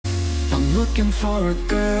I'm looking for a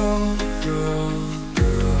girl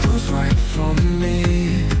who's right for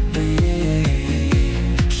me.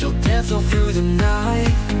 She'll dance all through the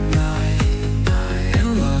night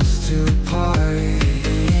and loves to party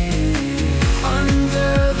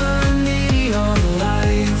under the neon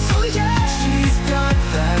lights. Oh yeah, she's got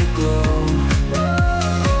that glow.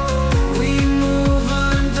 We move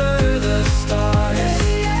under the stars.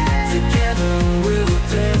 Together we'll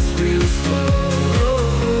dance real slow.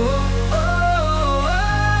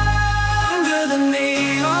 Under the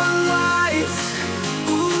neon lights.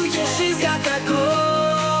 Ooh yeah, she's got that glow.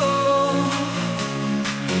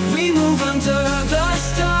 We move under the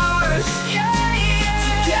stars.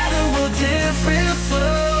 Together we'll dance real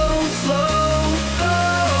slow, slow.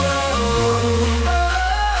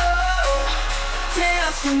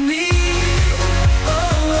 Dance with me.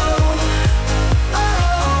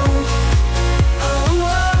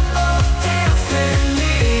 Dance with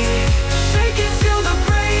me. Shake it till the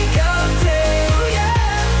break of day.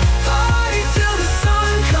 Party till the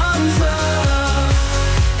sun comes up,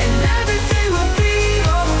 and everything will be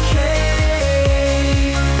okay.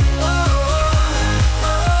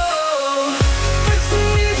 Dance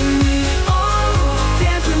with me,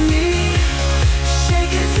 dance with me.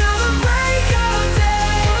 Shake it till the break of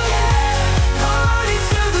day. Party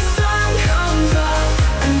till the sun comes up,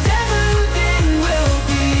 and everything will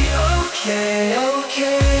be okay,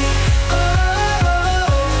 okay.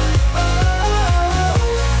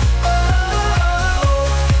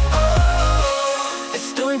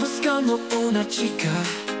 Estoy buscando una chica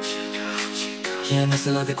quien es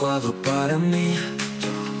el adecuado para mí.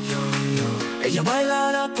 Ella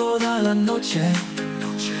bailará toda la noche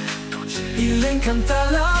y le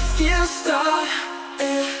encanta la fiesta.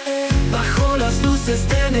 Bajo las luces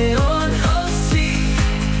de neón, oh sí,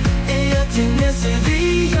 ella tiene ese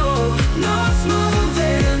brillo. Nos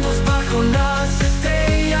moveremos bajo las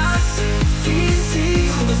estrellas. Sí, sí,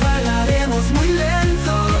 juntos bailaremos muy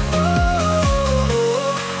lento.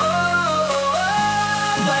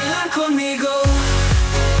 Bailar conmigo.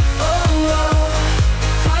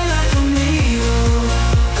 Bailar conmigo.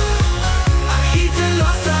 Agítenlo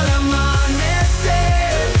hasta el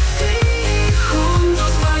amanecer. Sí,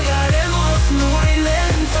 juntos bailaremos muy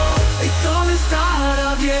lento y todo estará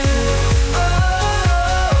bien.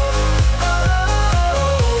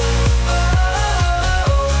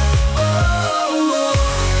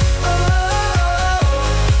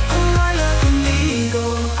 Baila conmigo,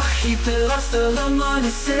 agítelo hasta el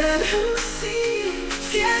amanecer. Sí,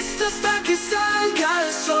 fiesta hasta que salga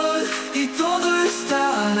el sol y todo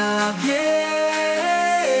estará bien.